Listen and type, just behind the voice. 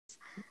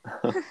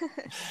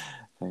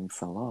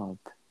Thanks a lot.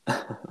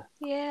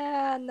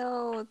 Yeah,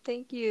 no,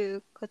 thank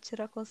you. こち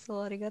らこ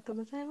そありがとう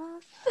ございま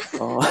す。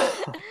Oh,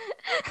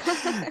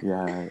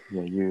 yeah,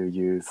 you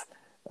use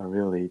a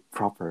really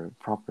proper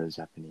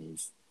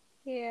Japanese.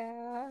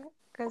 Yeah,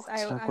 because こ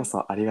ちらこ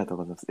そありがとう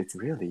ございます。It's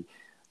really,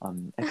 I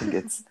think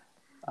it's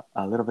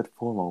a little bit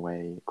formal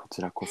way. こ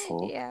ちらこ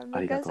そ yeah, あ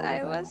りが because とうご I ざ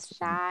いま was す。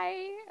shy.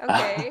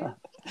 Okay.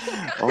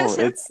 Oh,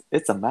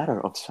 it's a matter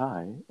of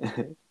shy.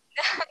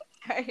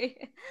 Sorry.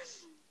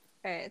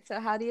 All right, so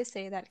how do you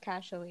say that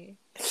casually?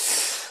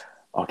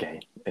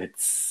 Okay,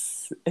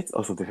 it's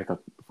also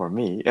difficult for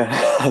me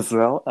as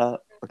well.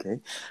 Okay.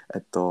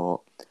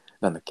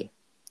 なんだっけ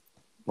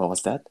What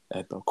was that?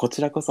 こ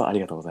ちらこそあり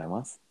がとうござい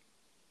ます。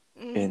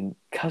In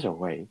casual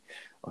way.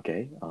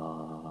 Okay.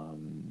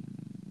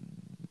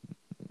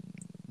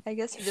 I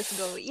guess you just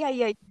go, yeah,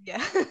 yeah, yeah.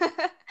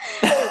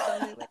 Or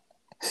something like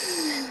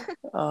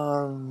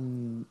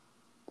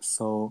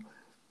So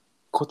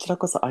こちら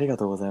こそありが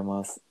とうござい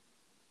ます。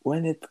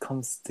When it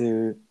comes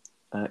to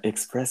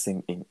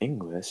expressing in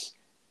English,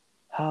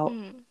 how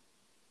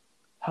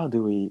how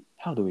do we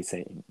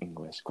say in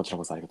English? こちら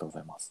こそありがとうご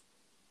ざいます。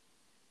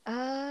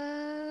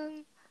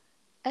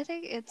I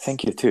think it's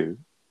Thank you too.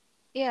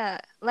 yeah,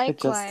 It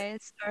just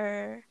likewise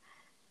or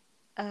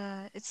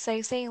it's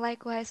like saying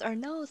likewise or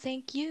no,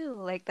 thank you,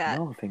 like that.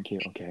 no, thank you.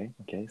 Okay.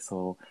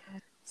 So Yeah.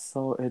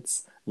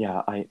 it's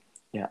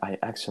I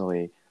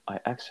actually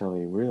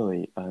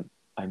really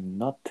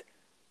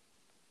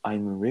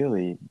I'm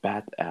really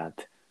bad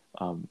at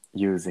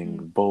using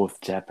both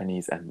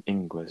Japanese and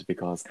English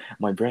because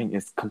my brain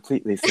is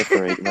completely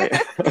separate, right?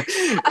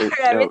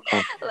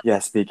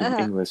 Right. Speaking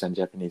Uh-huh. English and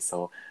Japanese.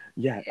 So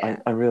yeah, Yeah.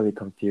 I'm really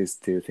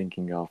confused to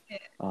thinking of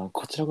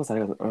こちらこそあ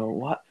りがと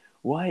う.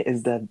 Why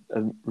is that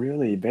a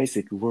really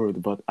basic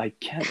word, but I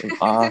can't.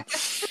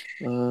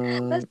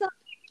 Let's not think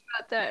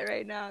about that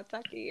right now,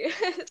 Taki.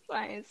 It's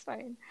fine. It's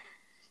fine.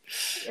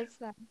 It's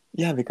fine.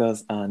 Yeah,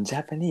 because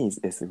Japanese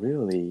is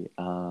really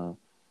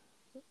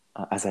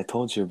as I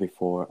told you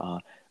before,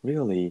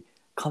 really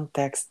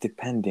context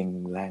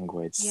depending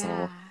language.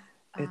 Yeah.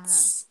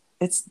 So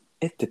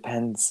it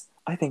depends.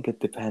 I think it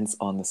depends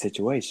on the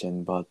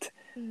situation, but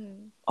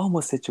Mm.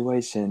 almost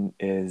situation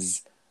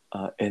is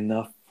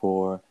enough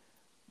for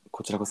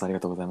こちらこそありが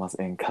とうございます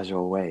in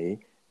casual way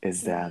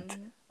is that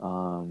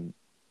Mm.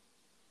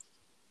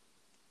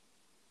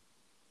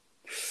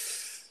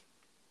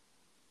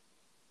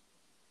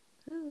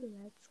 Ooh,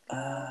 let's go.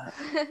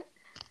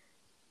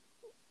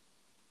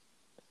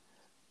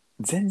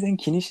 全然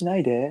気にしな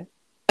いで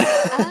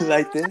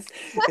like this.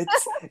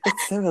 It's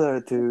similar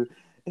to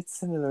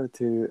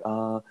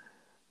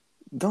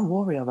don't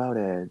worry about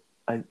it.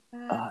 It's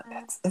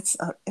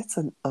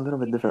a little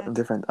bit Yeah.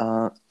 different.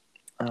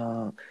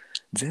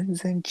 全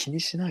然気に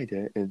しない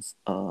で is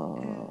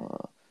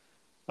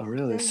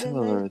really 全然大丈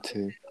similar 夫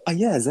to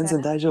yeah 全然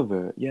that. 大丈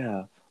夫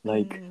yeah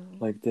Mm.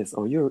 like this.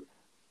 Oh, you're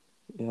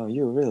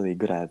really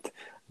good at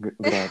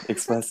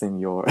expressing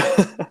your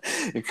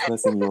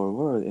expressing your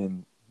word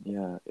in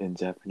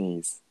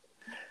Japanese.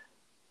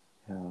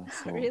 Yeah,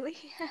 so Really?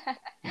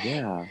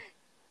 yeah,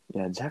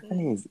 Mm.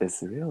 Japanese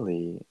is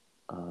really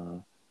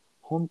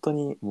本当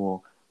に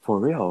もう for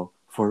real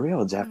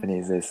Mm.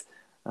 Japanese is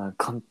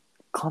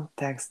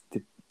context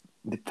Uh,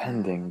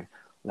 depending yeah.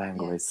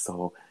 language.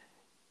 So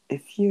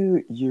if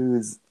you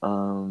use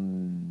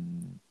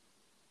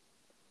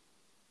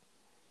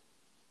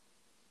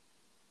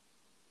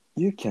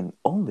you can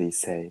only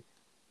say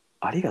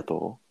ありが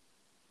と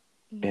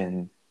う Mm.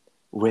 in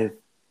with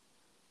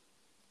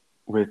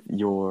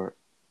your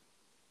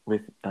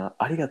with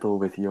ありがとう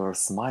with your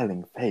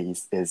smiling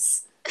face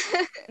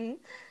Mm.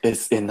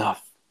 is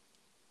enough.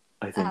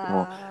 I think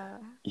more Uh,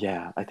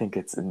 yeah I think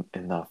it's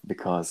enough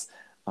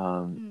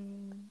um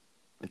mm.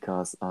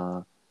 because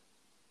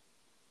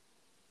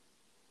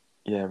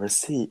yeah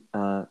receive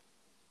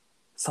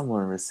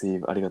someone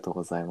receive ありがとう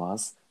ございま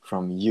す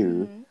from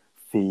you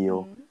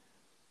Mm.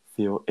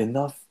 feel Mm.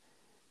 enough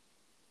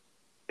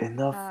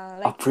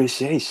Like,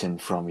 appreciation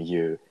from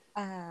you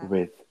uh,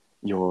 with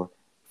your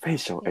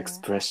facial yeah.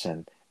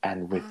 expression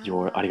and with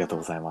your ありがとう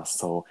ご Ah, ざいます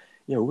so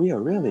yeah we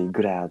are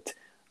ah,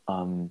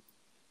 um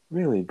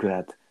really good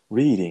at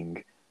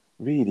reading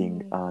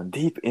mm.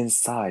 deep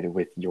inside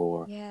with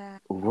your Yeah.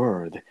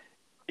 word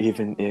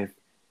even Oh. if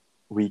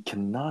we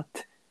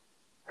cannot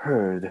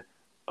heard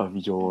of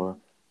your Mm.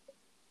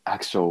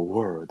 actual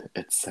word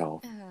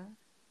itself. Uh,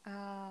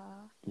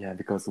 uh, Yeah,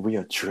 because we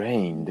are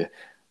trained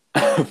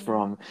mm.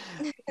 from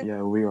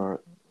we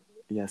are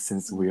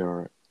since we Mm.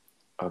 are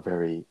a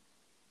very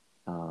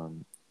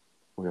um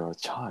we are a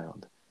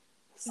child.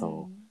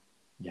 So Mm.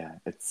 yeah,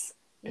 it's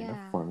enough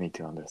Yeah. for me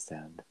to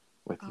understand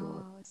with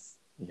your Oh,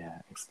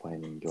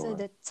 explaining so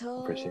your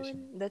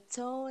appreciation. the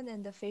tone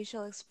and the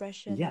facial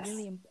expression are Yes.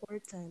 really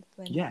important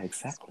when Yeah,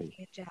 exactly.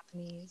 speaking in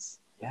Japanese.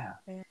 Yeah.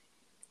 Right?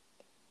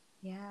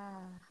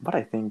 Yeah. But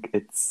I think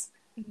it's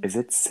Mm. is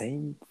it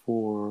same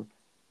for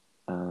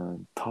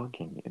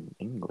talking in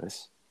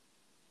English?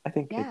 I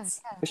think Yeah, its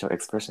facial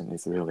expression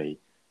is really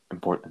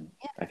important.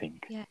 yeah, I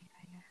think. yeah,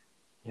 yeah, yeah.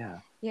 Yeah.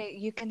 Yeah,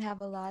 you can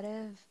have a lot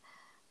of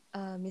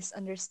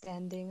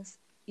misunderstandings,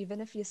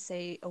 even if you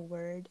say a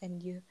word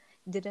and you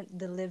didn't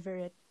deliver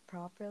it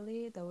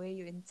properly the way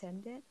you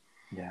intended.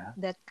 Yeah.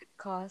 That could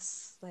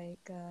cause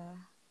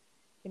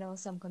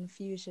some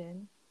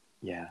confusion.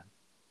 Yeah.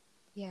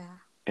 Yeah.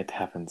 It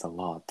happens a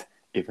lot,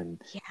 even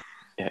Yeah.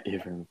 yeah,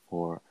 even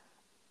for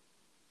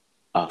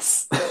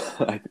us.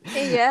 I,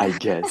 Yeah. I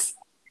guess.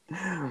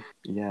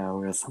 Yeah,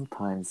 will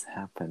sometimes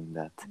happen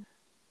that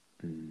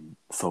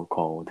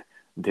so-called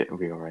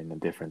we are in a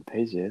different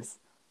pages.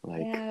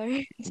 Like,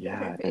 Yeah.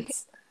 yeah, Sorry.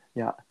 it's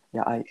yeah,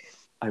 yeah.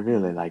 I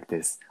really like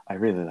this. I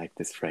really like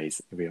this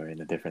phrase. We are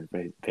in a different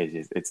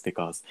pages. It's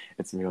because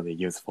it's really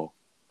useful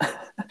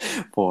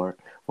for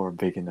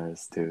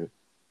beginners to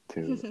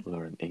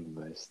learn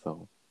English.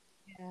 So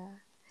Yeah.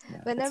 yeah,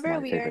 it's Whenever my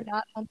we are favorite.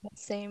 not on the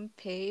same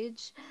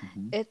page,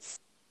 Hmm. it's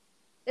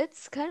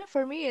it's kind of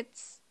for me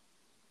it's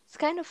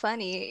kind of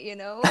funny,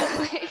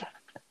 Like,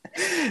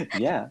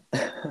 Yeah.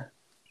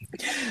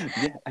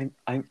 Yeah,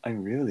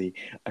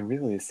 I'm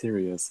really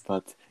serious,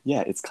 but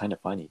yeah, it's kind of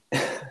funny.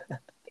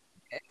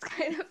 it's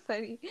kind of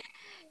funny.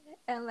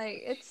 And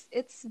like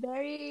it's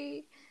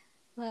very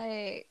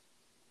like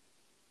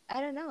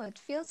I don't know, it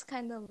feels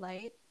kind of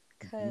light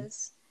Hmm.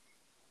 because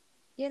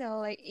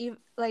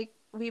like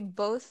we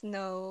both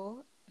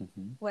know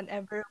Hmm.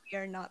 whenever we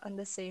are not on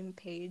the same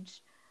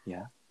page,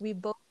 Yeah, we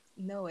both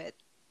know it.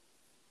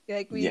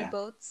 Like we yeah,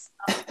 both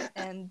stop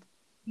and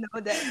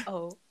know that,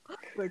 oh,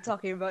 we're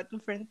talking about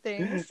different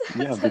things.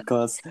 yeah. So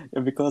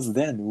Because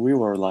then we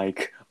were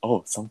like,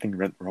 oh, something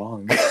went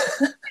wrong.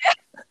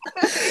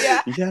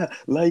 yeah. Yeah,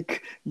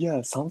 like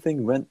yeah,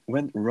 something went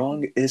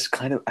wrong. Ish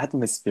kind of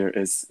atmosphere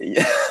is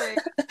yeah,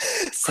 Like,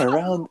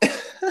 surround.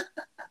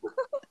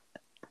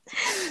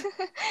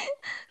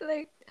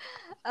 like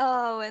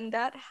when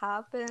that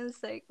happens,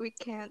 like we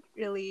can't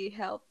really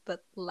help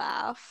but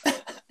laugh.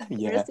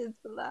 Yeah, Burst into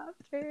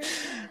laughter.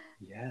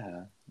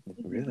 yeah.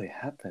 It Mhm. really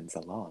happens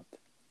a lot.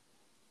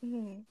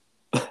 Mhm.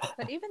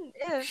 But even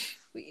if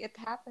it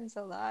happens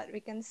a lot, we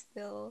can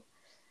still,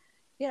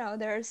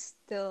 there's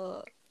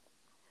still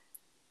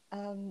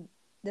um,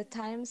 the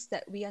times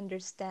that we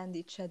understand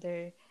each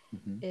other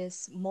Hmm.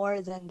 is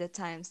more than the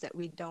times that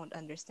we don't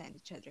understand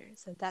each other.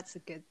 So that's a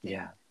good thing.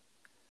 Yeah.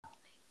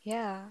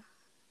 Yeah.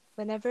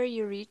 Whenever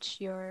you reach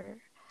your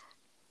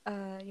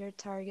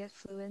target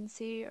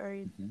fluency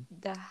or Hmm.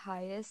 the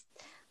highest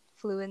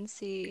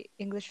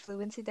English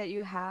fluency that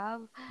you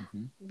have,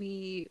 Hmm.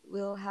 we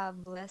will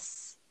have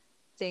less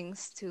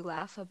things to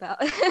laugh about.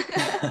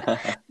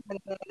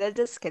 No,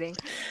 just kidding.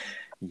 So,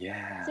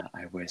 Yeah,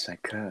 I wish I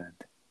could.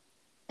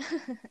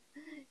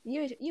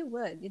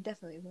 you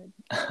definitely would.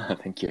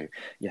 Thank you.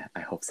 Yeah,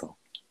 I hope so.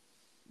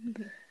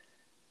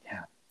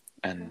 Yeah,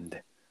 Yeah.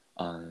 and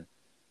um,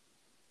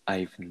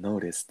 I've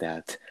noticed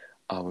that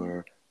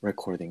our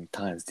recording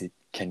times.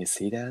 Can you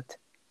see that?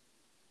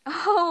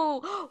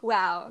 Oh,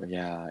 wow.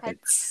 Yeah, I,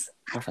 it's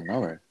half an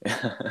hour.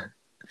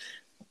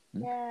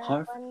 Hmm? yeah,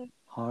 Half one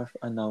half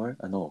an hour?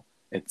 No,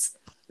 it's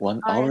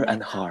 1 hour hour and a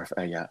and a half.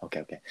 Yeah,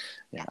 okay, okay.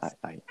 Yeah, yes.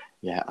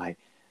 yeah,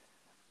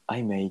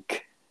 I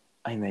make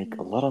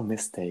a Mhm. lot of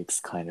mistakes.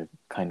 Kind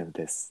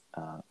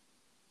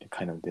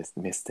of this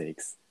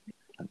mistakes.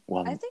 I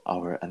one think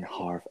hour and a great.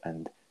 half,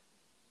 and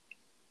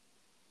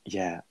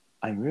yeah,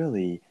 I'm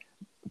really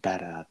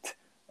bad at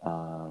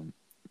um,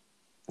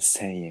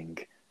 saying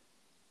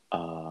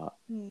uh,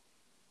 Mm,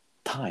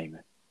 time.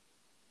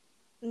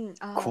 mm,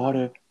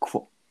 Quarter,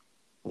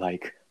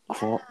 like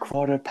yeah.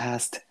 quarter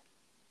past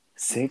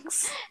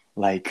 6,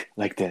 like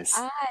this.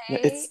 Yeah,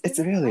 Even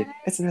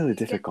it's really I get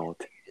difficult.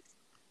 confused.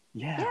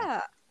 Yeah,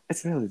 Yeah.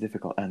 it's really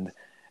difficult, and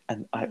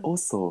I Mm,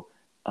 also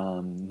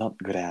not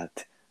good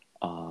at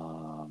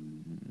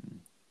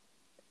um,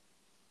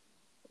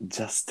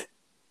 just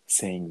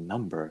saying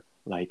number,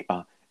 like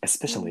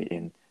especially mm,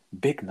 in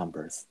big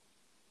numbers,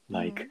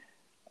 like mm,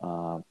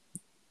 uh,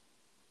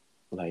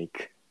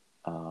 like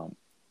um,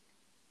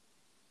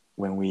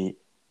 when we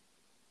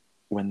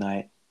when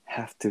I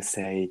have to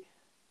say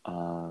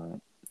uh,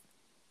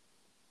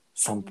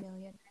 some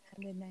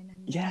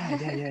 1,900,900.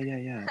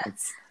 yeah.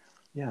 It's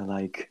yeah,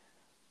 like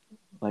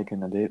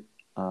in a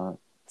uh,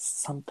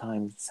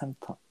 sometimes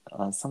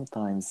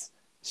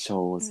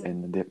shows Mm,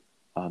 in the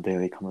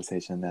daily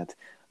conversation that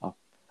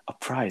a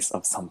price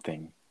of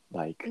something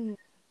like mm, yeah.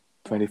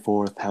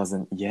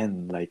 24,000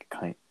 yen, like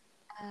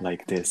Uh,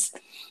 this.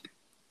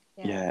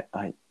 yeah. Yeah,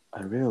 I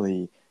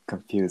really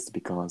confused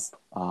because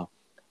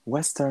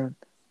Western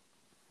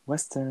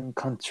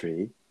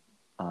country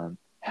Mm,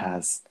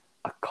 has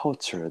a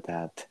culture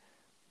that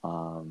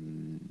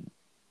um,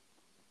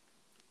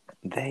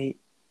 they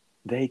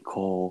they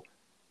call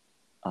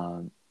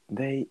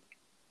they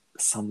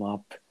sum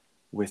up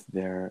with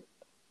their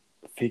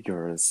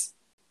figures.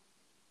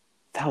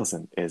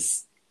 Thousand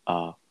is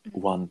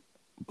one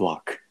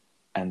block,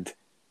 and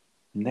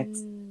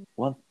next mm,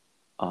 one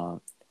uh,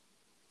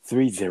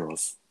 three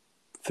zeros.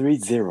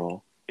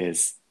 30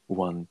 is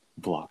one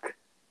block.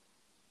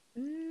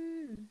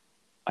 mm,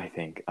 I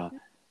think mm,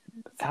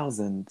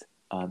 thousand.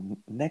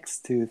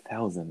 next to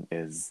thousand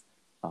is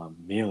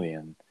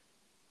million.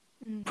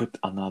 Put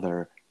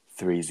another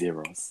 3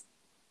 zeros.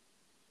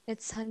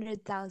 It's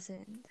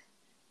 100,000.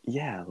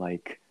 Yeah,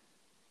 like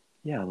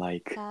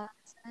 1,000,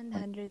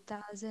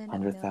 100,000,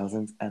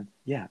 100,000 and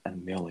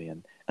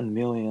million. And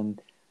million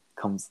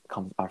comes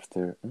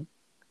after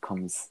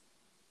comes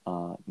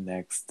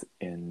next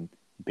in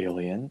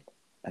billion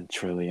and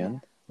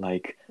trillion.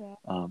 Like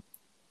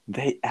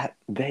they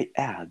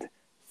add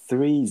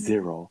 3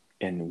 zero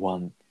in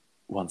one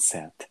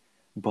set,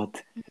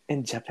 but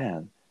in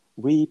Japan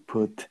we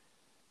put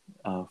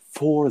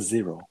 4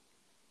 zero.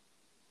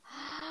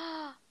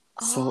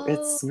 So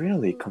it's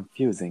really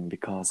confusing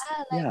because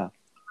the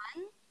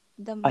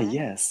man?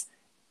 yes,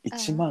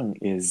 1만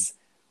is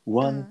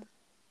 1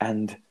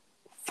 and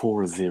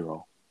 4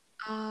 zero.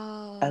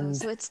 And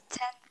so it's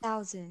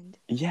 10,000.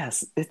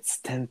 Yes, it's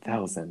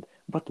 10,000,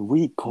 but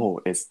we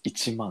call it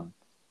 1만.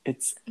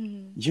 Its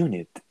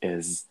unit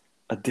is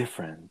a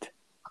different.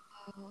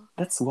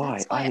 That's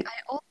why I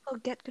also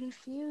get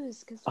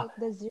confused because like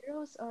the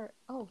zeros are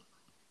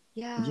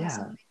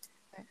yeah.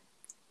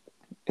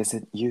 Is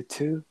it you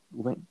too?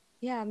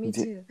 Yeah, me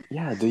too.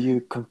 Yeah, do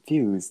you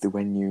confused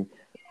when you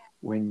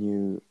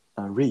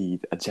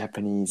read a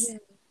Japanese?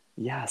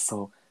 Yeah,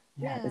 so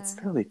it's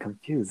really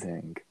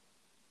confusing.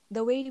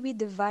 The way we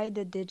divide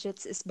the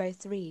digits is by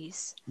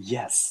threes.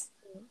 Yes.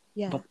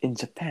 Yeah. But in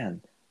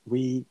Japan,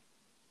 we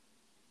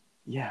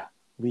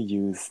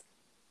use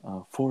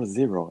 4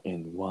 zero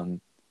in one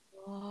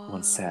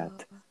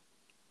set.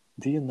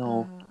 Do you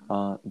know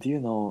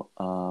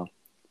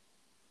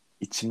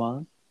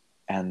 1만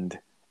and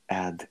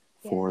add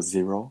 4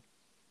 zero?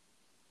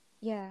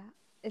 Yeah.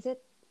 Is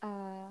it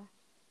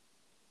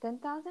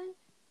 10,000?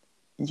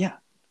 Yeah.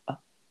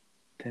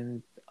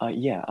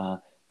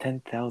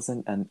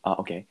 10,000 and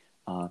okay.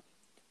 Do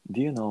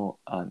you know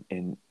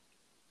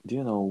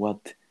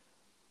what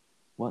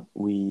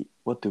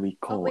do we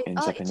call in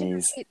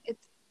Japanese?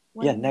 It's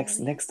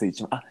next to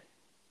each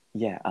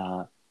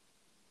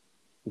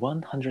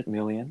 100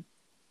 million.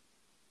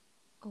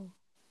 Oh.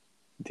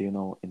 Do you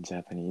know in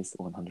Japanese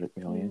 100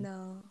 million?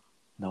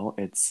 No,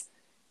 it's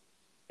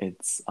 1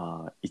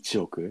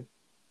億.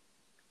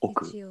 億.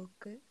 1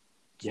億.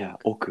 Yeah,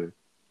 億.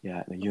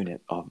 Yeah, the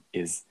unit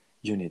is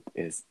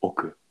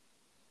億.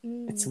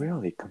 It's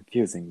really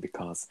confusing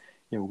because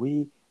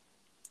we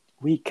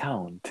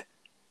count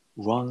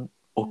 1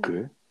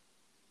億,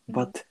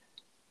 but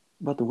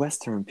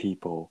Western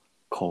people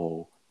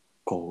call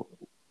 1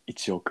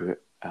億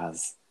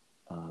as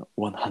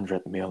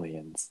 100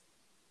 millions.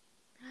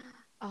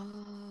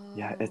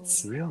 Yeah,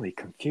 it's really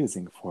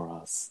confusing for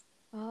us.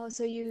 Oh,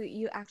 so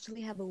you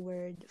actually have a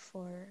word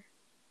for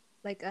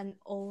like an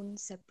own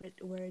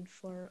separate word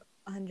for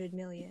 100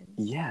 million.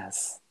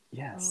 Yes,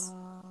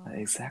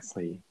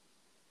 exactly.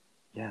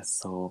 Yes,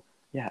 so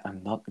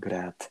I'm not good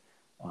at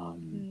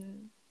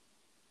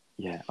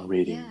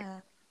reading.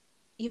 Yeah,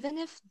 even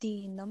if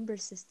the number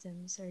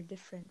systems are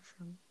different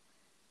from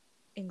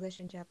English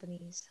and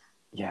Japanese.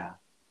 Yeah,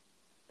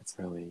 it's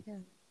really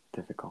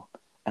difficult,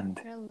 and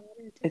They're a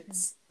little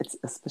it's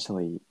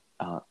especially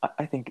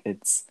I think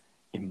it's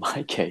in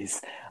my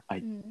case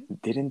I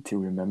didn't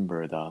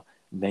remember the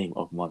name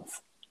of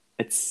month.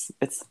 It's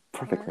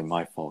perfectly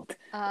my fault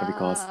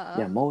because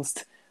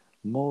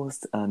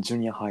most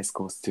junior high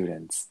school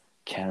students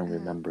can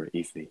remember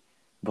easily,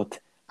 but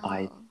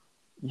I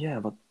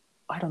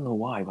don't know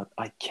why, but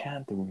I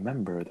can't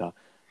remember the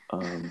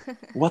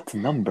what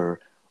number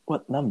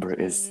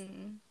is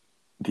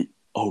the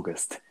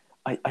August.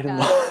 I don't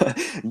know.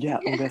 Yeah,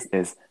 August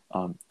is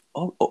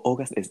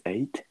August is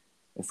 8,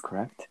 is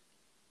correct?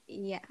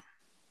 Yeah.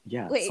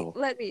 Yeah. Wait, so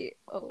let me.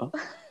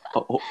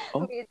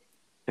 Wait,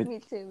 me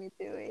too.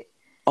 Wait.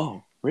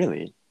 Oh,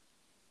 really?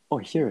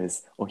 Here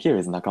is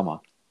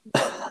nakama.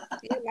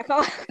 Yeah,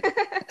 nakama.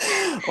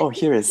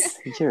 here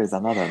is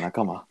another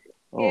nakama.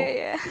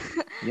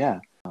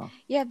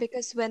 Yeah,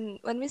 because when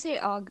we say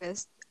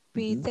August,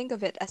 we think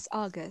of it as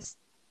August,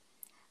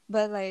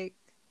 but like,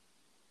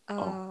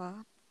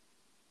 or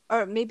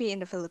maybe in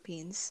the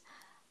Philippines,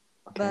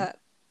 but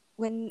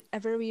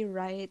whenever we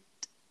write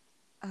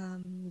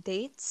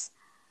dates,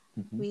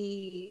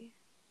 we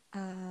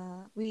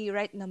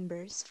write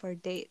numbers for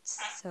dates.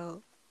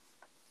 So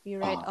we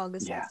write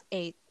August as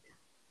 8.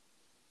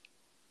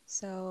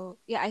 So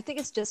yeah, I think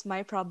it's just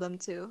my problem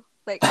too.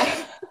 Like.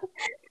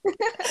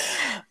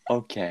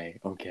 Okay.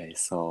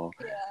 So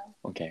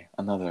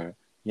another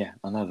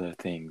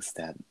things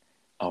that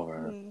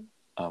our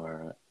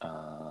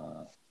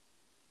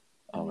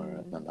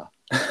なんだ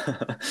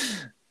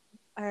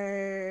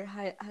our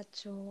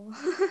hacho.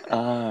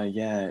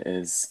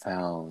 Is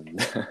found.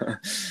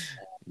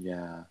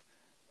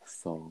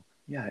 So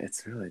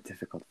it's really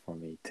difficult for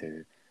me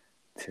to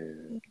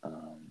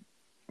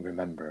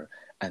remember,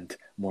 and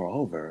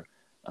moreover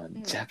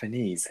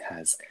Japanese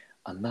has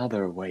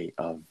another way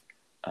of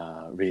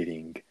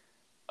reading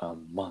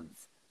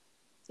month.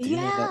 Do you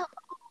know that?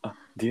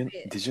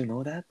 Did you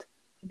know that?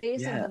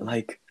 Days of the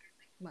like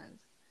month.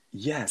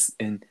 Yes,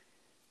 in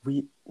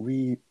we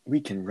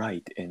can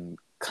write in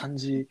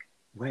kanji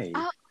way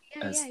Oh,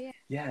 yeah, as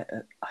yeah.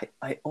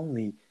 I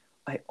only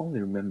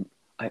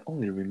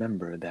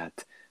remember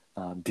that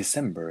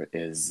December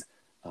is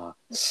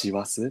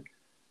shiwasu.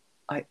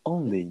 I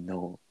only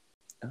know.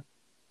 Uh,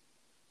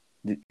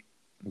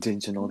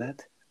 didn't you know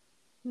that?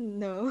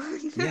 No.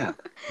 Yeah,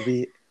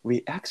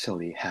 we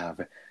actually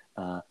have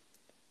uh,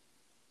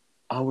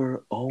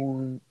 our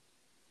own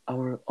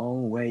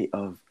way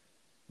of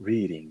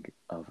reading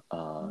of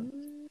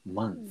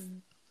month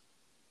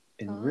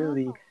in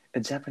really Oh. a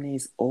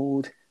Japanese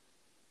old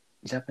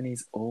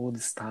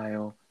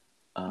style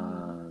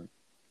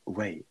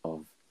way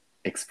of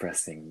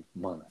expressing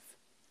month.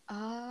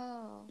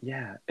 Oh.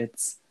 Yeah,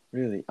 it's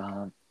really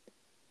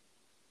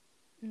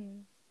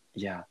Mm.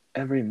 yeah,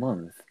 every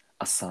month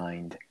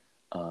assigned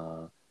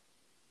uh,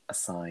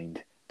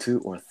 assigned 2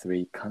 or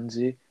 3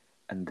 kanji,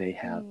 and they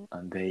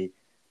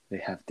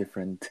have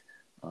different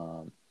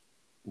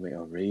way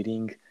of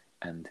reading,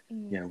 and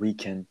yeah, we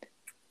can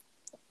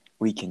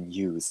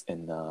use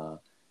in a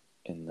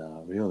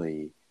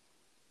really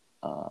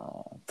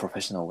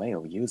professional way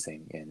of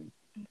using in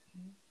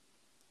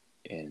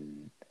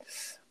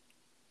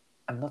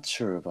I'm not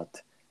sure,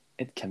 but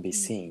it can be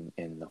seen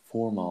in the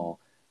formal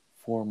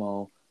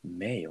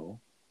mail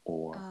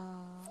or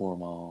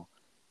formal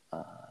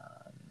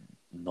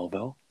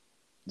novel,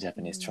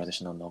 Japanese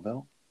traditional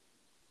novel.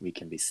 We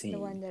can be seen. The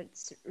one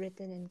that's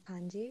written in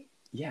kanji.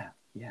 Yeah.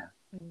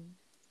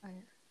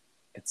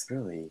 It's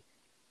really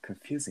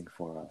confusing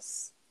for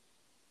us.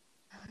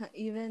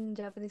 Even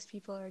Japanese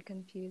people are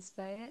confused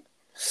by it.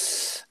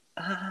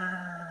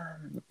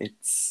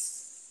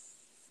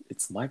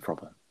 It's my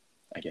problem,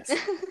 I guess.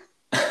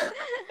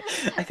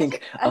 I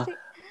think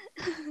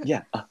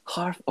yeah,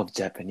 half of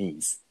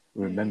Japanese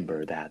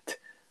remember that.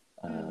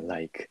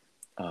 Like,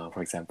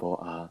 for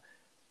example,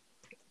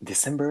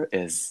 December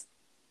is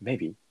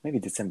maybe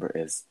December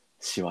is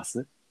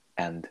shiwasu,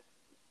 and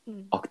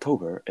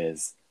October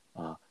is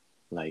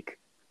like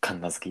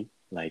kannazuki,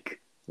 like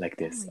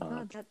this. Oh my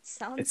god, that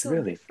sounds it's so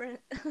really different.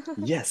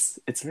 yes,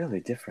 it's really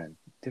different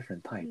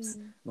types.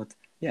 But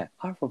yeah,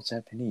 half of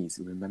Japanese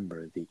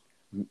remember the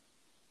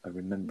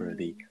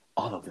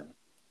all of them.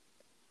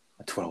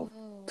 12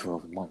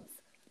 months.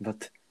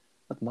 But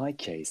my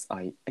case,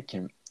 I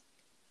can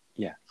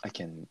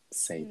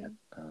say that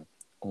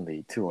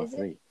only 2 or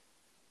 3.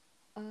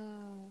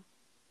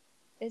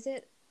 Is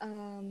it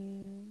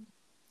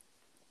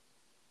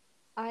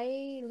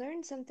I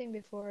learned something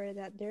before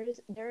that there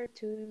are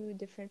 2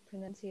 different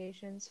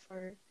pronunciations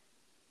for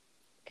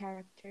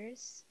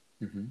characters.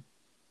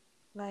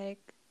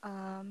 Like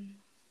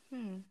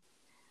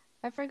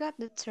I forgot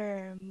the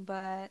term,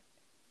 but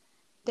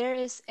there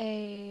is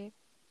a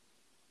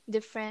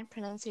different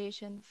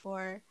pronunciation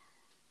for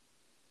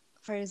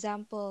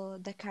example,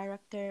 the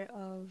character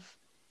of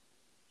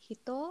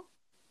Hito.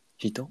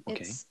 Hito,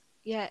 okay. It's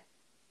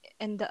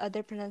and the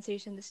other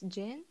pronunciation is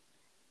Jin.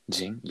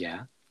 Jin,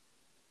 yeah.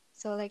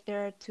 So like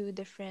there are 2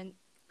 different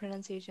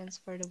pronunciations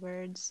for the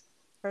words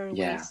or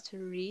ways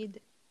to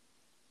read.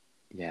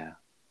 Yeah,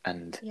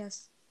 and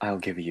Yes. I'll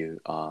give you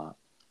a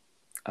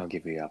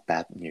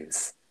bad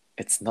news.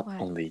 It's not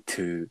only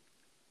two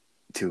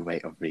way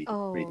of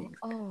reading.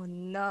 Oh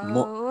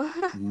no.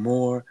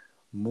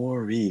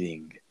 More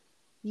reading.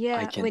 Yeah,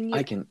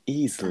 I can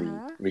easily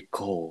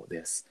recall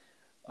this.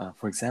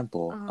 For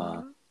example,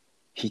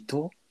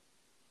 hito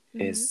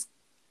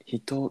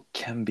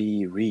can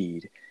be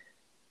read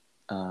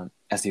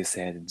as you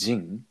said,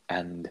 jin,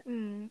 and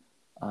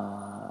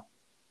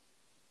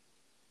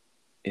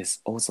is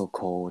also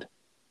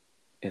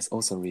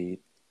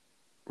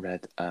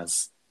read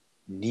as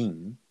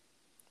nin.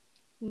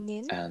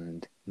 Nin?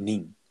 And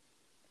nin.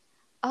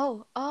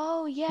 Oh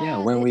yeah.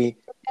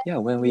 Yeah,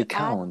 when we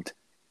count.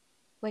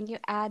 When you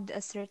add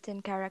a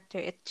certain character,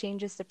 it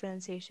changes the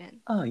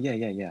pronunciation. Oh yeah.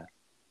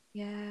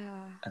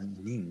 Yeah. And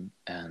nin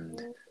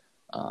and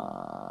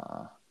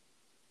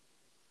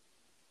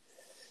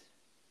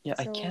yeah,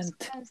 so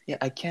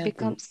I can't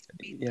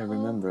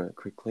remember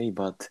quickly,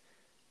 but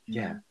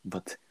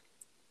but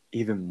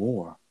even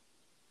more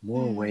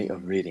way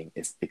of reading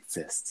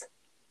exists.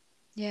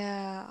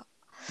 Yeah.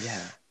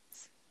 Yeah.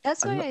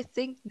 That's why I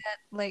think that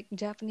like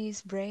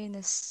Japanese brain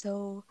is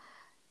so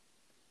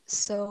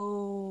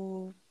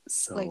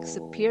like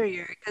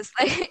superior, because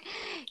like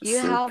you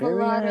have a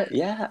lot of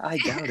I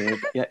doubt it.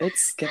 Yeah,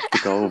 it's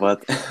skeptical,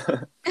 but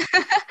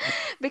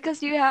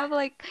because you have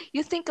like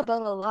you think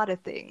about a lot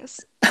of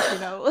things,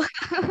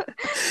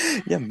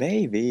 yeah,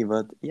 maybe,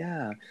 but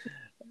yeah,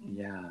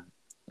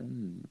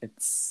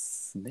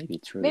 it's maybe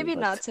true, maybe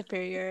but not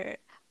superior,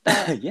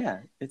 but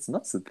yeah, it's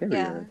not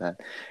superior.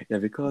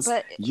 Because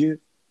but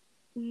you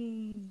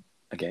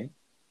okay.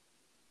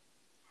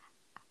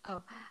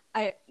 Oh,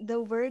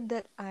 the word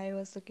that I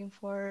was looking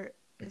for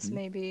is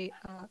maybe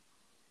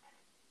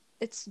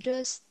it's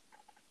just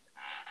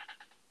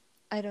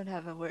I don't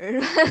have a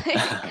word.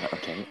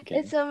 Okay.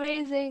 It's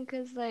amazing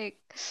because like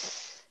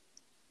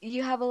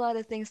you have a lot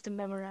of things to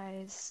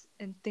memorize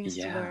and things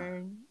to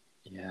learn,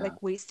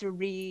 like ways to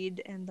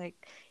read and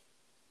like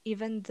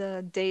even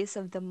the days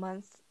of the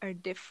month are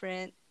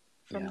different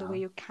from the Yeah. way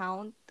you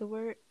count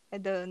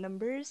the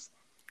numbers.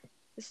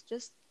 It's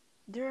just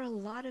there are a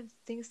lot of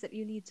things that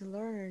you need to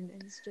learn,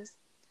 and it's just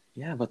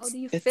Yeah, but how do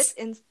you it's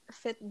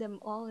fit them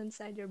all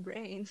inside your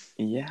brain?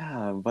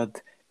 yeah,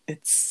 but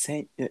it's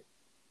same.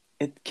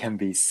 It can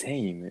be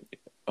same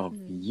of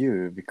Mm.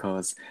 you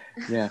because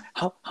yeah.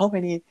 How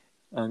many?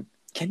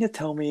 Can you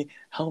tell me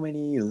how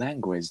many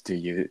language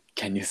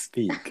can you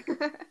speak?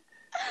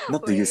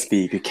 Not do you Wait,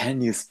 speak?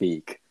 Can you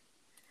speak?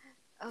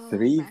 oh,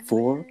 3,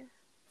 4, language?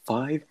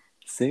 5,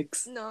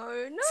 6,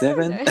 No, no,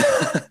 7. no, no.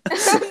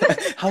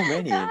 How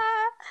many?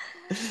 Ah,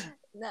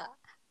 no.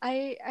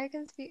 I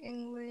can speak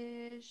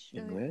English,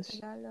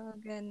 English,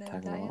 Tagalog, and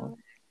Tagalog.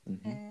 dialect,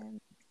 Hmm.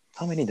 and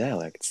How many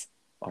dialects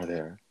are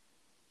there?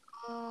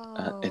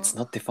 It's oh,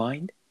 not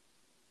defined.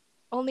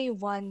 only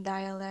one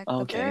dialect,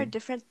 but there are Okay.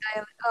 different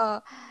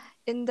dialects.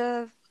 In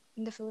the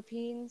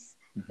Philippines,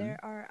 Hmm. there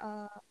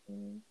are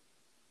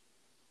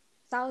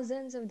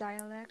thousands of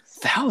dialects.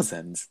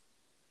 Thousands.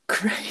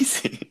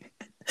 Crazy.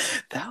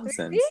 Really?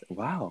 Thousands.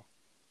 Wow.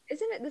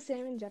 Isn't it the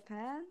same in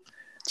Japan?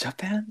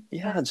 Japan? Uh,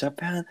 Yeah,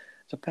 Japan.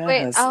 Japan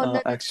Wait, has oh no, no,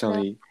 no.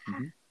 actually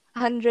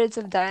Hundreds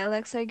of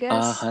dialects, I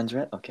guess.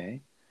 100.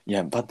 Okay.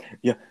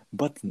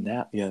 But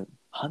now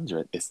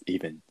 100 is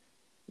even.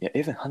 Yeah,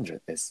 even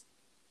 100 is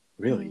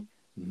really Mm.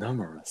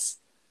 numerous.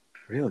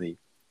 Really,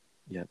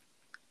 yeah,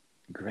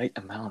 great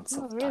amounts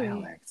Oh, of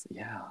really? dialects.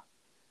 Yeah,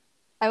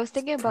 I was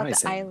thinking about the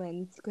surprising.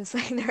 islands because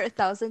like there are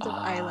thousands of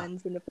Ah,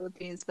 islands in the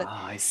Philippines, but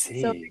I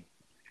so see.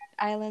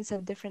 islands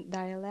have different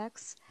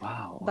dialects,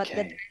 Wow. but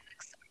the Okay.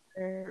 dialects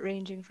are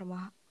ranging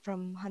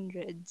from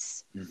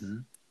hundreds.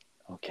 Mm-hmm.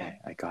 Yeah. Okay,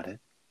 I got it.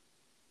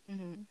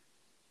 Hmm.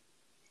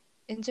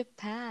 In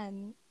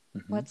Japan,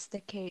 Mm-hmm. what's the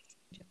case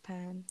in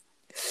Japan?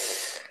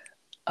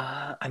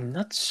 I'm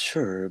not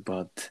sure,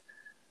 but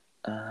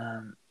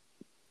um,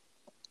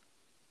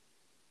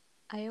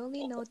 I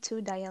only know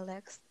two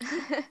dialects.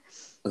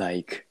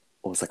 like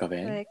Osaka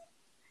Ben Like,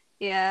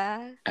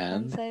 yeah,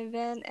 and Kansai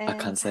Ben a and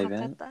Kansai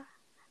Ben, Hakata.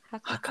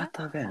 Hakata?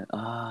 Hakata Ben.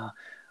 Ah,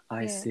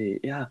 I Yeah. see.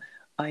 Yeah,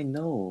 I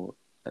know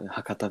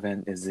Hakata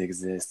Ben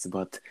exists,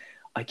 but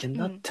I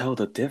cannot Mm. tell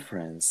the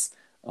difference.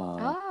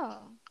 Uh, Oh.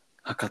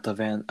 Hakata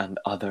Ben and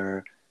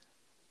other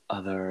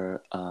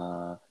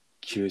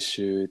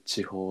Kyushu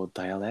Chiho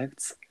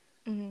dialects.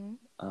 Mm-hmm.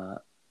 Uh,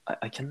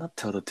 I cannot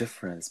tell the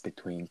difference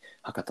between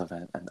Hakata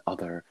Ben and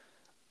other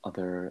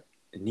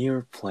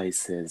near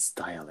places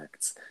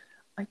dialects.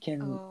 I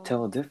can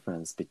tell Oh. a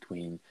difference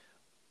between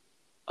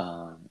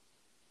um,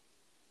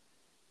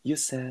 you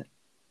said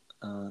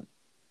uh,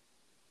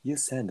 you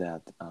said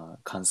that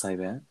Kansai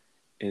Ben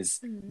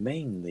is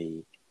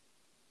Mm.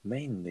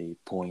 mainly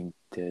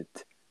pointed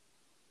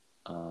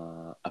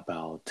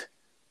about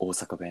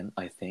Osaka Ben,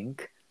 I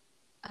think.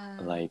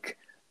 Uh, Like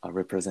a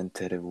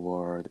representative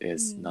word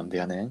is mm.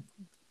 nandeyanen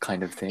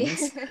kind of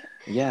things. Yeah.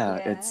 Yeah,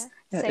 Yeah. it's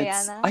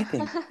Sayana. I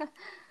think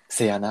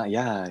Seyana,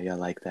 yeah,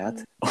 like that.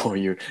 Mm. Oh,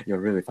 you're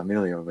really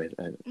familiar with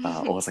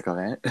Osaka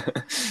Ben. I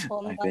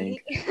Honmai.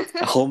 think.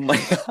 Oh my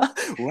god!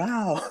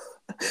 Wow,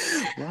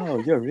 wow,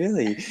 you're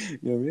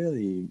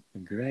really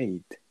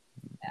great.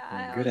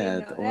 I Good only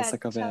at know that.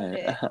 Osaka Ben.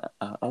 Chabe.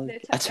 Okay.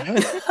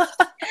 Chabe.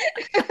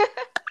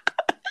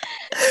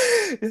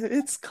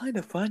 It's kind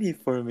of funny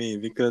for me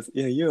because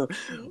yeah, you.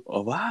 Mm.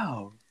 Oh,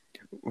 wow.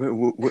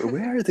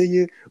 Where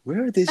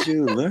did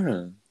you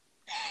learn?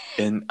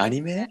 In Yeah.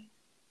 anime?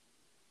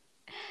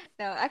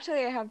 No,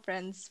 actually, I have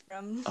friends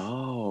from.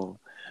 Oh,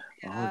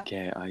 Yeah.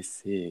 okay, I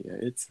see.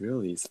 It's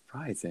really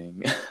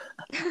surprising.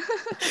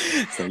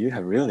 So you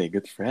have really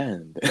good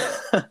friend.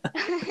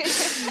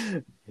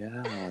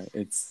 Yeah,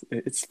 it's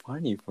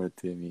funny for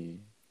to me.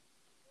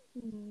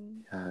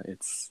 Mm. Yeah,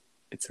 it's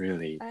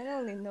really I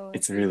only know a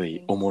it's few really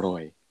things.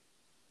 omoroi.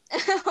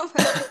 Oh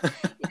my God.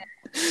 Yeah.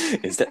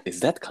 Is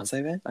that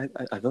Kansai ben?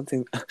 I don't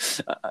think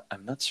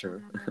I'm not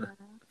sure.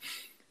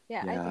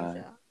 Yeah, I think Yeah.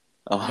 so.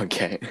 Oh,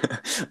 okay.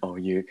 Oh,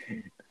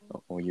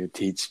 you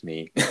teach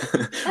me.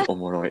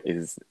 Omoroi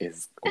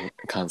is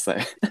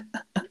Kansai.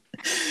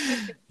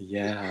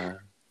 Yeah,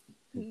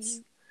 it's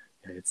Mm.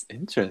 yeah, it's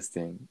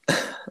interesting.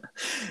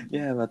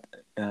 Yeah, but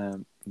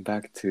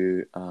back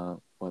to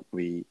what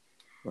we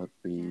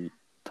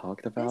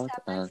talked This about.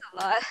 happens a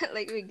lot.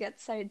 Like we get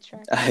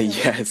sidetracked.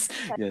 Yes,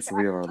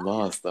 we were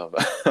lost of.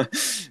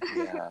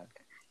 Yeah.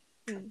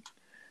 Mm.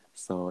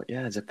 So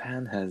yeah,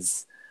 Japan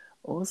has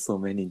also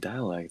many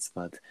dialects,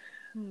 but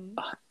Mm.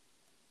 uh,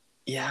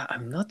 yeah,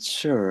 I'm not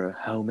sure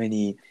how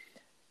many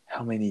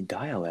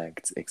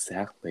dialects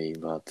exactly,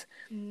 but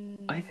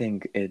I Mm.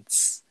 think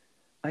it's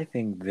I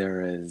think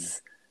there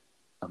is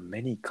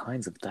many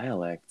kinds of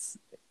dialects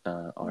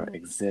or Mm.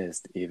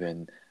 exist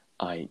even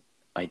I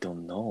I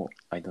don't know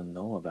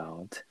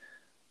about.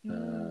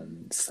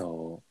 Mm.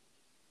 So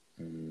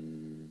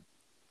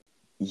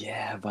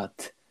yeah,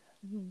 but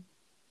Mm.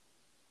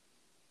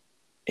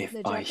 if The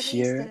I Japanese,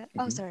 hear,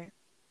 the oh sorry.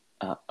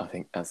 I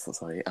think so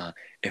sorry.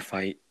 If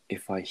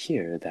I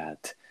hear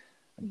that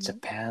Mm.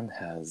 Japan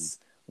has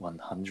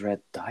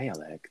 100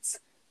 dialects,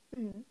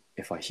 Mm.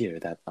 if I hear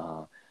that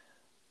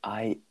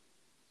I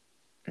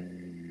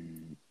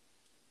mm,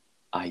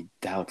 I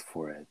doubt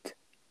for it.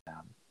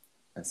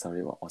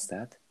 Sorry, what was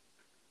that?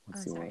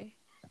 What's your Sorry.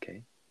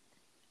 okay?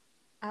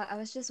 I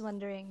was just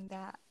wondering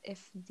that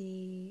if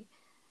the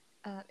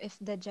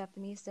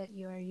Japanese that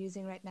you are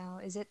using right now,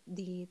 is it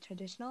the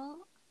traditional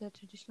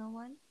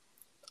one,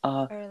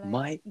 or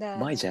like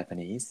My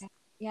Japanese.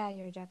 yeah,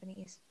 your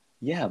Japanese.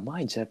 Yeah,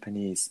 my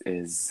Japanese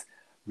is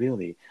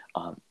really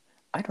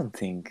I don't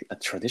think a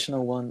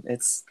traditional one.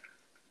 It's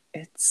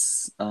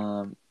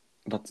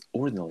but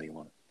ordinary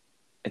one.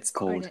 It's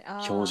called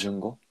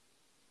Hyojungo.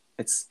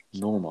 It's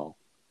normal.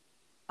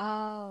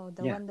 Oh,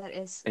 the Yeah, one that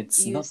is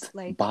it's used not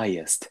like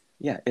biased.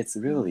 Yeah, it's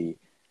really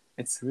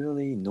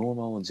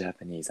normal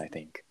Japanese, I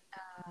think.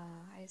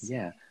 I see.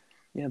 Yeah,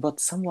 yeah, but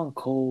someone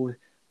called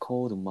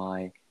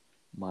my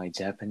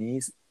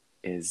Japanese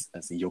is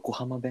as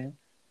Yokohama Ben.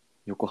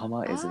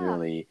 Yokohama is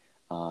really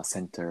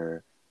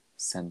center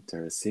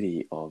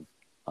city of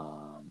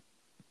um,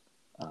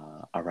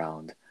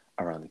 around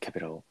the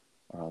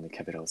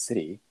capital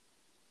city.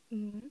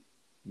 Mm-hmm.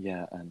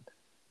 Yeah,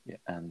 yeah,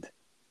 and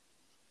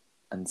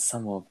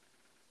some of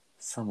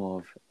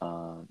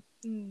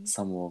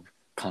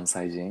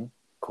Kansaijin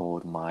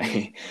called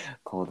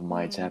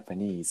my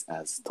Japanese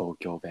as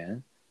Tokyo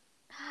Ben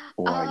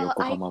or I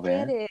Yokohama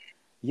get Ben. it.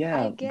 Yeah,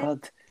 I get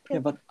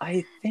it. but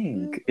I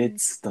think Mm,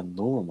 it's the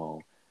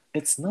normal.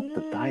 It's not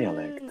the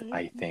dialect, mm,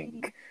 I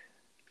think.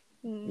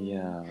 mm.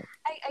 Yeah.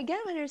 I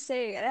get what you're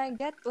saying, and I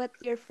get what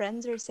your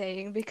friends are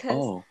saying because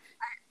Oh.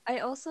 I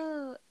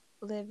also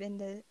live in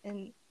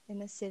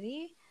a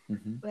city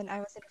Mm-hmm. when I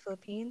was in the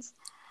Philippines,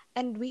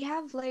 and we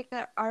have like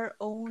our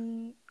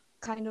own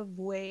kind of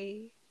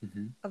way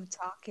Mm-hmm. of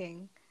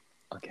talking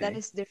that Okay.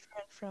 is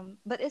different from,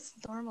 but it's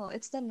normal.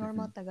 It's the Mm-hmm.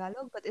 normal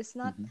Tagalog, but it's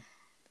not. Mm-hmm.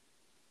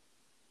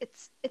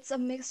 It's a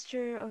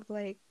mixture of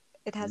like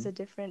it has Mm-hmm. a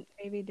different,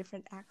 maybe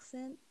different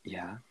accent.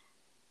 Yeah.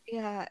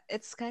 Yeah,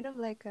 it's kind of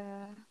like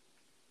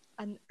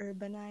an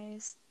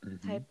urbanized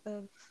Mm-hmm. type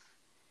of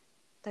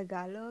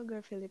Tagalog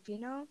or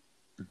Filipino.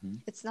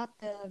 Mm-hmm. It's not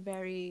the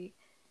very,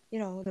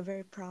 the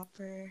very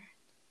proper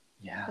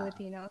Yeah.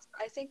 Filipinos.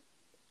 I think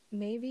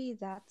maybe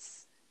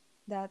that's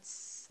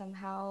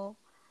somehow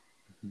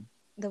Mm-hmm.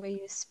 the way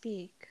you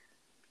speak.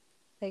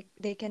 Like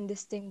they can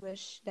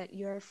distinguish that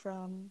you're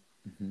from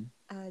Mm-hmm.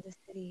 the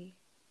city.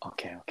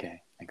 Okay,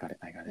 okay. I got it.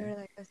 You're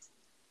like a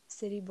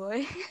city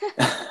boy.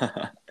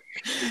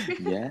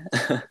 Yeah.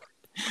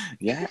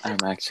 Yeah,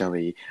 I'm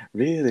actually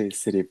really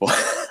city boy.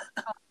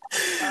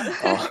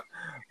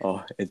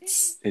 Oh, it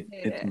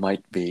Yeah.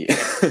 might be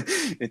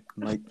it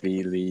might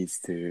be leads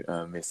to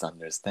a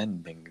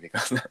misunderstanding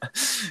because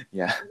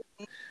yeah,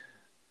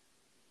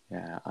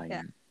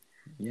 Yeah.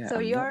 yeah, So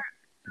I'm not. you're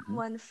Mhm.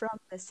 someone from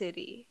the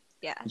city.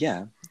 Yes.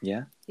 Yeah,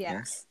 yeah,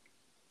 Yeah. yes.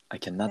 I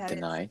cannot That is.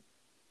 deny.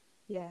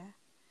 Yeah.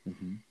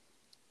 Hmm.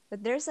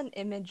 But there's an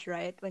image,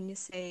 right? When you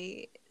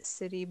say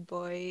city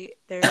boy,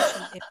 there's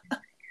an image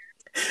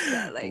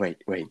that like Wait.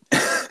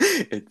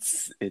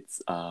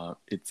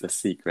 It's a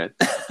secret.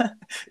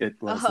 It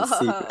was a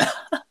secret.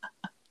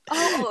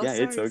 oh Yeah,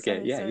 it's sorry,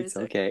 okay. sorry, Yeah, sorry, it's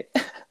sorry. okay.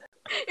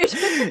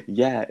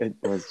 Yeah, it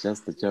was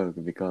just a joke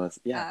because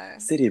yeah, uh,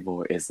 City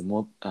Boy is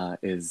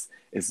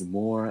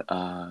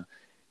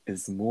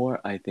more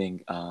I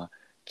think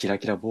Kira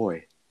Kira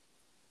Boy.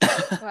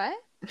 what?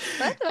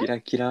 What?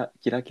 Kira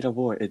Kira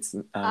Boy. It's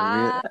real.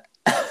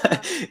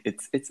 Ah,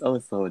 It's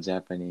also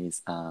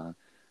Japanese kira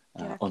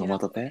kira boy.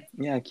 onomatope.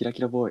 Yeah, Kira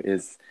Kira Boy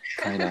is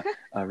kind of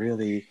a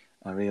really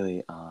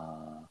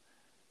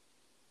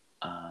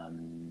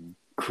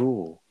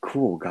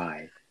cool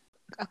guy.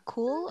 A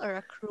cool or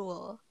a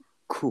cruel?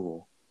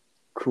 Cool,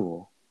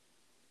 cool,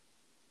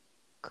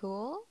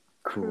 Cool?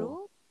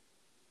 cool.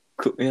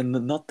 Cruel? And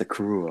not the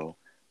cruel,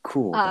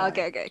 cool Ah, guy.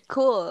 okay, okay.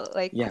 Cool.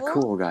 Like Yeah, cool?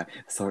 cool guy.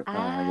 Sorry,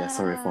 yeah,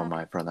 sorry for Ah,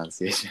 my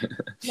pronunciation.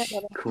 no, no,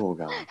 no. Cool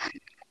guy.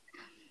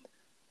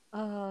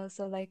 Oh,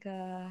 so like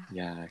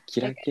Yeah, like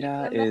kira an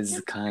kira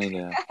is Ikemen? kind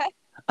of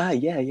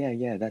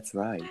yeah, that's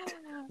right.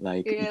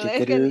 Like Yeah,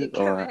 like an iketeru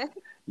or Ikemen.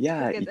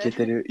 yeah,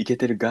 Ikemen.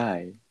 iketeru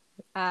guy.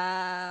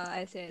 Ah,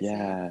 I see, I see.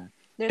 Yeah,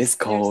 There's it's an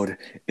called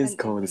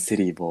image.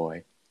 City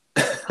Boy.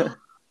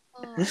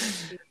 Oh, I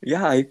see.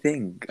 Yeah, I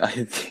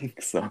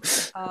think so.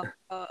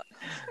 Oh.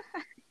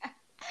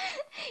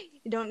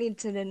 You don't need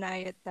to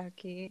deny it,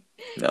 Taki.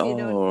 You don't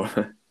No.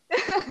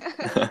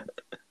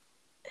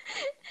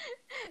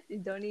 you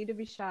don't need to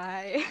be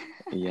shy.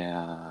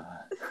 Yeah.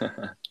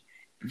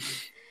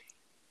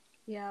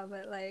 Yeah,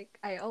 but like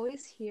I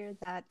always hear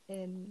that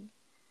in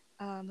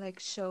like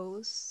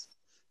shows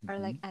or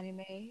like Hmm.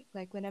 anime,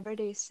 like whenever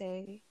they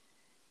say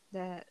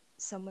that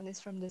someone is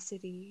from the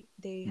city,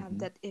 they have Hmm.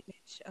 that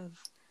image of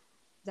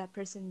that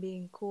person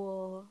being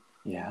cool.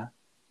 Yeah,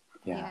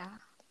 yeah, Yeah.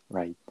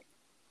 right.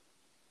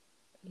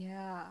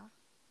 Yeah.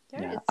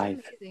 Yeah, It's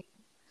amazing.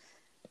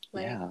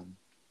 Like, yeah,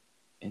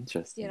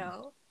 interesting.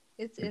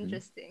 it's Hmm.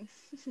 interesting.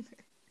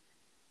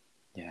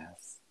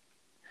 Yes.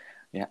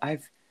 Yeah,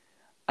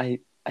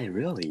 I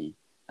really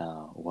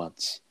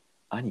watch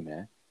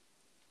anime,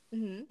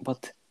 Hmm.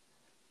 but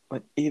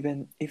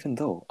even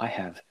though I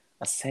have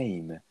a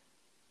same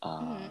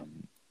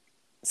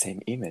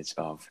same image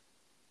of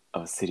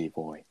a city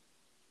boy,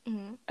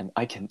 and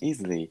I can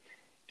easily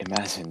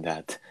imagine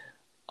that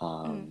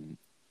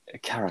a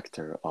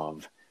character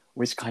of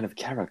which kind of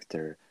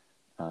character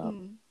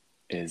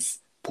is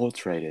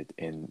portrayed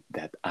in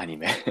that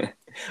anime.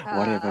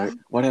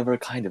 whatever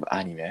kind of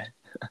anime,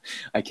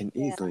 I can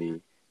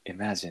easily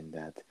imagine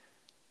that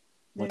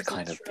what There's a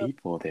kind of trope.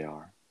 people they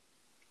are.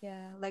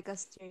 Yeah, like a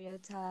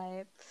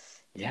stereotype.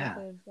 Yeah. Type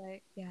of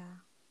like, yeah.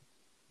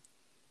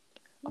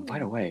 By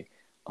the way,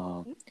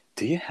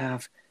 do you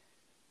have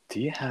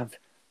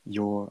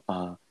your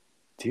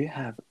do you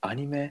have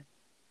anime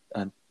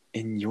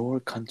in your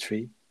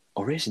country,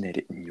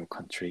 originated in your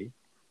country?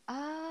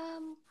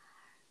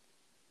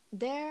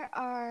 There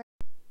are.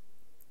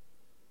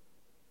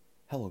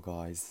 Hello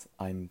guys,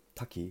 I'm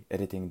Taki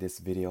editing this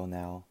video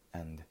now,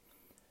 and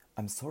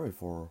I'm sorry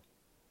for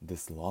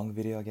this long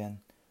video again.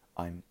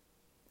 I'm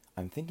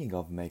thinking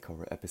of make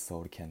our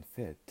episode can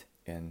fit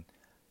in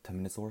 10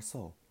 minutes or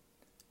so.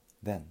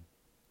 Then,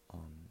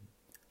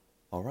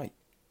 alright.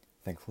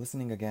 Thanks for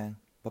listening again.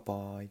 Bye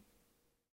bye.